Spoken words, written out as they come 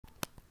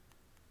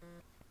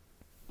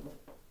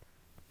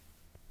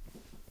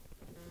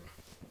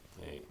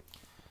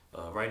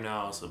Right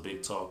now, it's a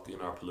big talk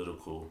in our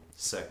political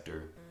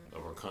sector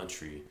of our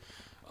country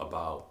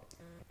about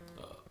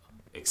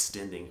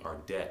extending our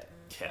debt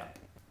cap.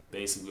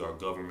 Basically, our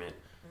government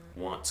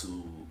want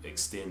to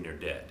extend their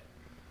debt.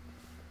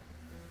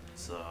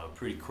 It's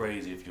pretty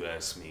crazy if you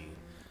ask me,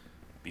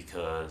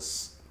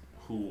 because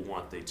who would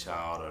want their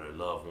child or their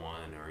loved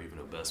one or even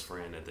a best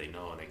friend that they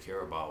know and they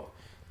care about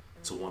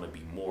to want to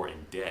be more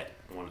in debt,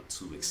 want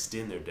to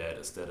extend their debt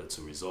instead of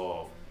to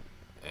resolve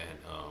and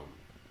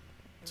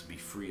to be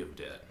free of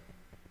debt.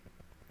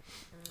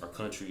 Our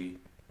country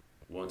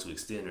want to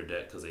extend their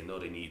debt because they know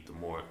they need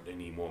more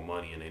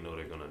money, and they know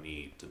they're gonna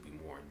need to be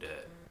more in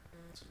debt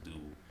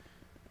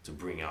to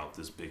bring out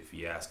this big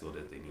fiasco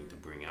that they need to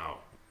bring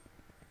out.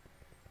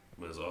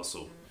 But it's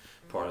also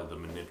part of the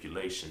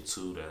manipulation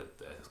too that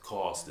has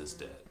caused this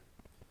debt.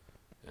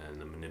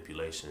 And the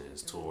manipulation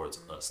is towards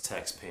us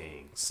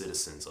tax-paying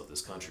citizens of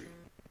this country.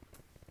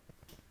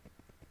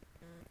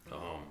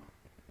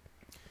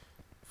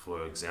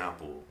 For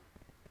example,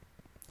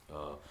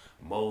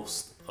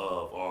 most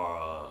of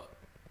our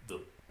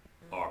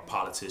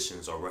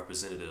politicians or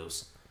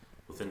representatives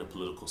within the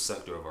political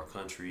sector of our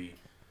country,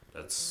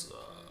 that's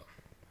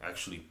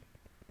actually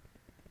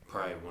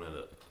probably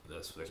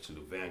that's actually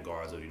the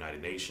vanguards of the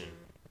United Nations.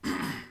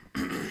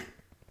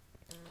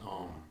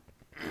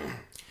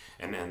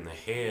 And then the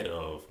head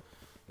of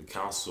the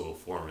Council of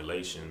Foreign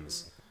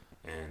Relations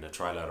and the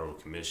Trilateral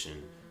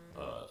Commission,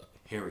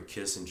 Henry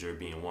Kissinger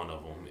being one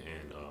of them,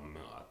 and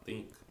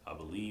I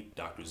believe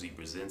Dr. Z.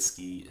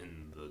 Brzezinski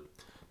in the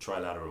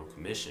Trilateral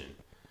Commission,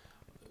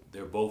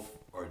 they're both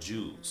are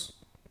Jews.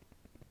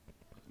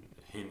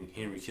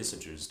 Henry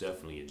Kissinger is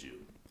definitely a Jew,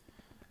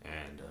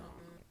 and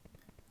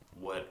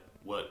what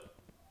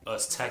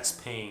us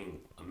tax-paying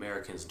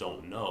Americans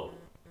don't know,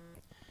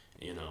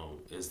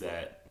 is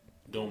that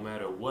don't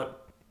matter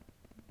what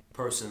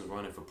person's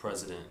running for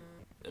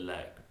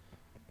president-elect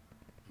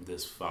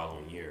this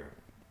following year,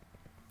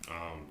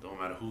 don't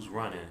matter who's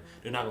running,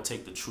 they're not gonna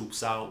take the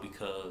troops out,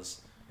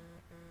 because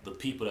the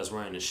people that's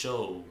running the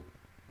show,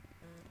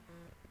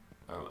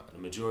 the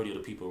majority of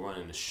the people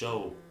running the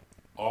show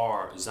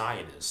are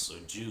Zionists or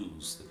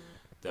Jews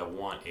that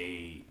want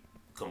a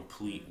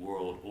complete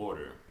world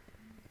order.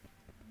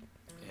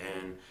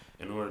 And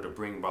in order to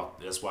bring about,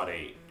 that's why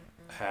they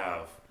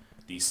have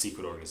these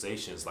secret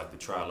organizations like the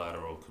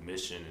Trilateral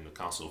Commission and the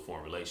Council of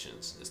Foreign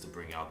Relations, is to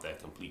bring out that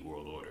complete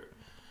world order.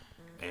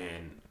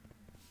 And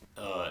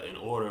in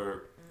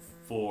order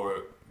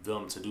for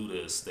them to do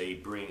this, they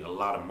bring a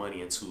lot of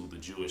money into the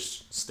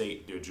Jewish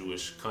state, their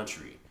Jewish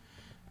country.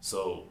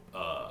 So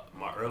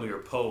my earlier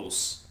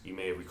post, you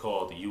may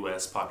recall the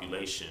U.S.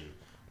 population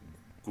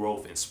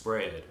growth and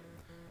spread.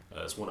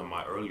 It's one of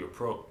my earlier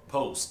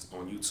posts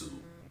on YouTube.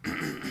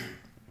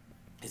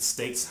 It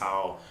states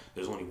how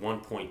there's only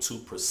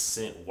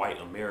 1.2% white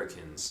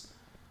Americans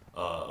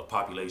of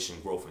population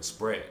growth and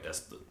spread. That's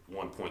the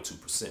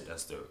 1.2%.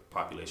 That's the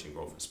population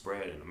growth and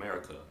spread in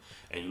America.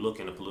 And you look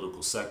in the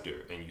political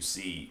sector and you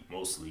see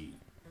mostly,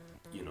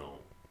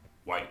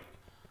 white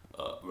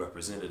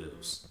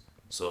representatives.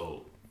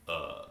 So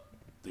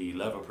the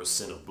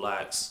 11% of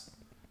blacks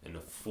and the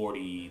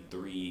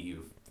 43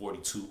 or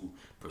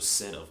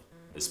 42% of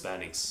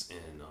Hispanics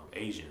and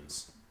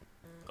Asians,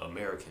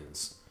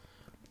 Americans,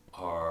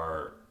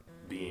 are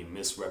being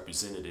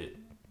misrepresented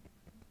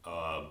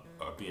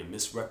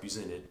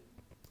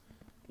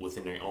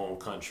within their own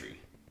country,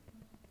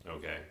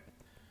 okay?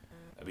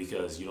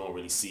 Because you don't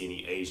really see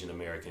any Asian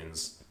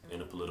Americans in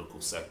the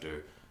political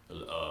sector.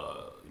 You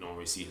don't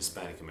really see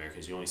Hispanic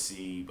Americans. You only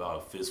see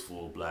about a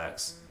fistful of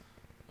blacks,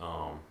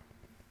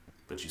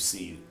 but you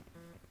see,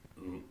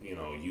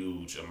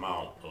 huge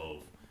amount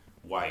of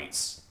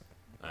whites,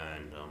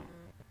 and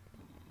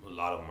a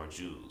lot of them are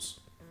Jews,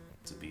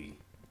 to be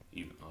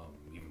even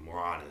more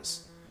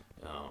honest.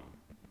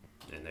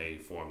 And they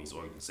form these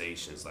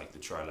organizations like the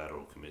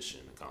Trilateral Commission,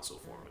 the Council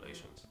of Foreign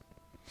Relations.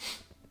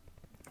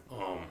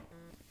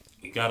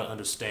 You got to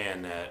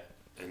understand that,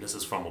 and this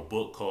is from a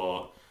book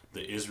called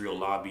The Israel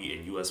Lobby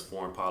and U.S.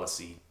 Foreign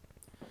Policy,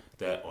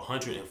 that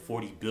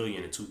 140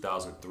 billion in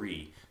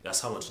 2003,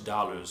 that's how much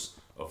dollars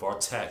of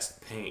us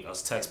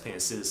tax-paying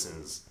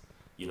citizens,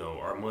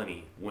 our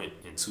money went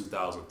in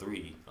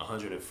 2003.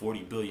 140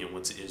 billion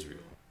went to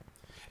Israel.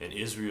 And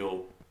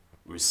Israel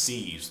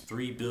receives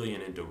 3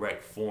 billion in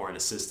direct foreign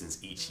assistance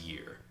each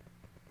year.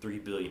 3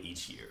 billion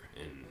each year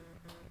in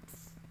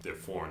their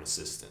foreign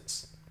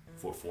assistance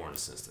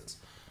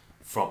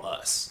from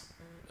us,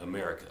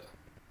 America,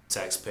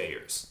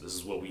 taxpayers. This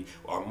is what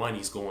our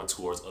money's going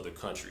towards other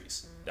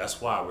countries. That's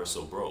why we're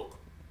so broke.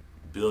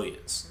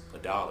 Billions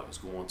of dollars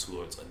going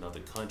towards another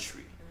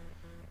country,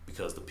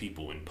 because the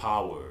people in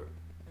power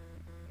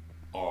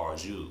are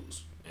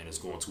Jews, and it's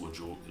going to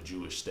a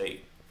Jewish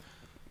state.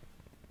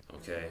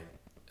 Okay,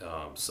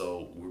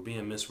 so we're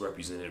being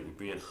misrepresented, we're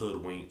being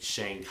hoodwinked,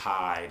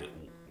 shanghaied,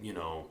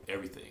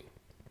 everything.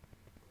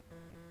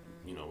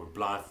 We're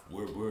blind.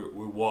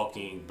 We're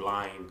walking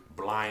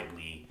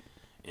blindly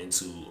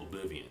into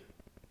oblivion.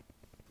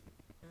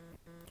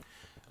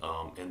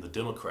 And the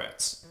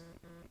Democrats,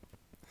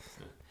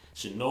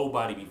 Should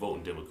nobody be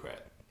voting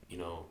Democrat? You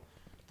know,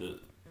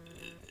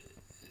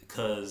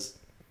 because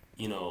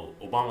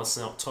Obama's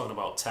talking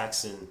about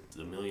taxing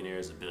the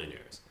millionaires and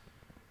billionaires.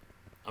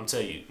 I'm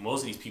telling you,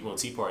 most of these people in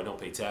the Tea Party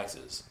don't pay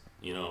taxes.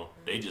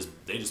 They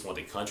just want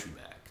their country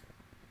back.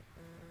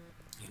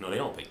 They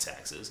don't pay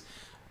taxes.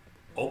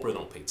 Oprah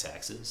don't pay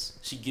taxes.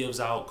 She gives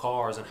out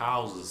cars and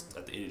houses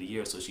at the end of the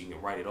year so she can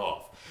write it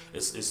off.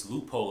 It's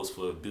loopholes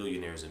for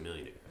billionaires and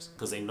millionaires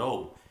because they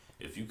know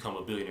if you become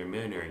a billionaire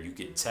millionaire and you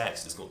get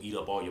taxed, it's gonna eat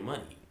up all your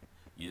money.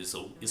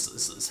 So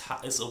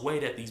it's a way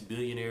that these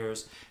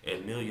billionaires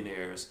and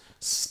millionaires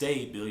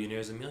stay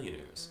billionaires and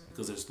millionaires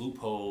because there's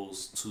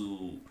loopholes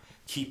to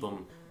keep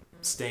them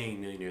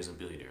staying millionaires and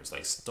billionaires,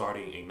 like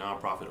starting a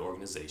nonprofit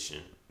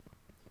organization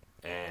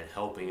and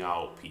helping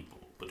out people.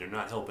 But they're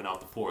not helping out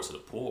the poorest of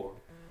the poor.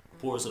 The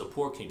poorest of the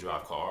poor can't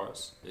drive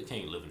cars. They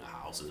can't live in the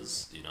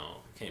houses. They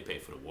can't pay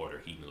for the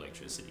water, heat, and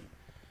electricity.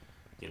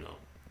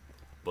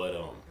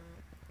 But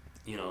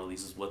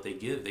this is what they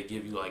give. They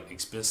give you like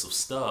expensive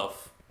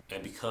stuff,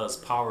 and because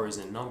power is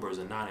in numbers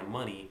and not in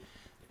money,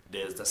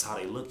 that's how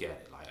they look at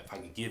it. Like if I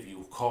could give you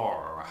a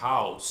car or a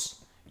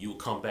house, you'll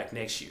come back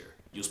next year.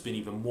 You'll spend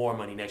even more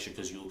money next year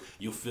because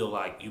you'll feel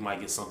like you might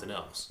get something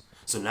else.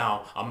 So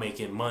now I'm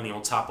making money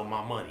on top of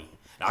my money.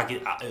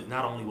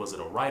 Not only was it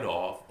a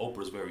write-off,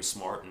 Oprah's very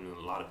smart, and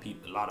a lot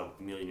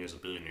of millionaires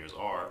and billionaires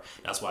are.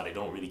 That's why they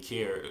don't really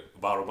care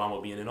about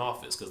Obama being in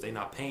office because they're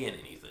not paying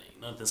anything.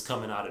 Nothing's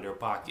coming out of their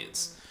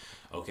pockets.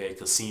 Okay,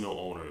 casino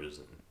owners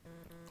and